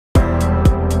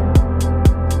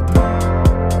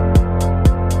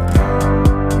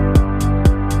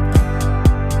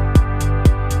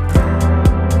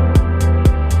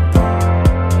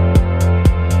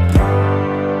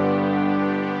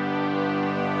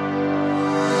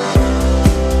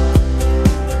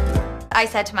I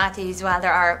said to Matthews, well,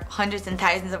 there are hundreds and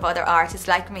thousands of other artists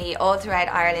like me all throughout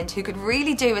Ireland who could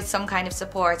really do with some kind of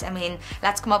support. I mean,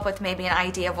 let's come up with maybe an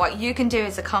idea of what you can do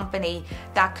as a company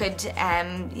that could,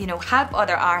 you know, help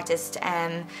other artists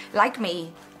like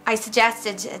me. I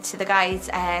suggested to the guys,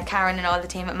 Karen and all the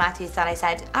team at Matthews, that I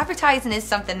said advertising is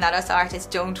something that us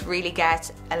artists don't really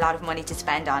get a lot of money to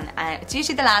spend on. It's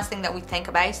usually the last thing that we think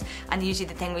about and usually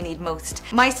the thing we need most.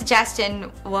 My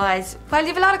suggestion was, well, you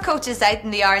have a lot of coaches out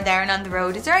in the yard there and on the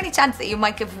road. Is there any chance that you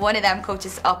might give one of them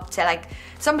coaches up to like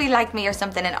somebody like me or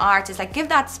something, an artist, like give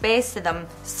that space to them?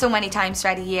 So many times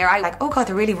throughout a year I like, oh God,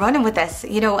 they're really running with this,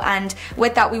 you know, and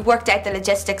with that we worked out the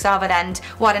logistics of it and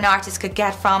what an artist could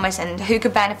get from it and who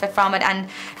could benefit from it, and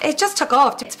it just took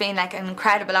off. It's been like an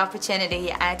incredible opportunity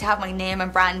to have my name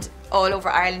and brand all over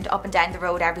Ireland, up and down the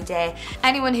road every day.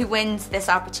 Anyone who wins this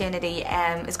opportunity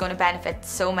is going to benefit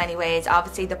so many ways.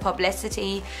 Obviously the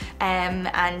publicity and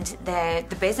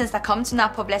the business that comes from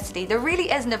that publicity, there really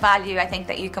isn't a value I think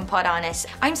that you can put on it.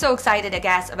 I'm so excited, I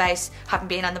guess, about having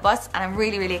been on the bus, and I'm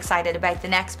really excited about the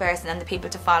next person and the people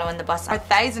to follow on the bus. There are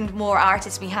 1,000 more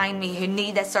artists behind me who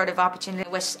need this sort of opportunity. I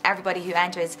wish everybody who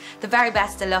enters the very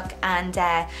best of luck, and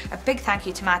a big thank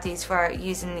you to Matthews for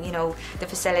using, you know, the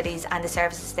facilities and the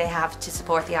services they have to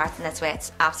support the arts in this way.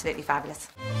 It's absolutely fabulous.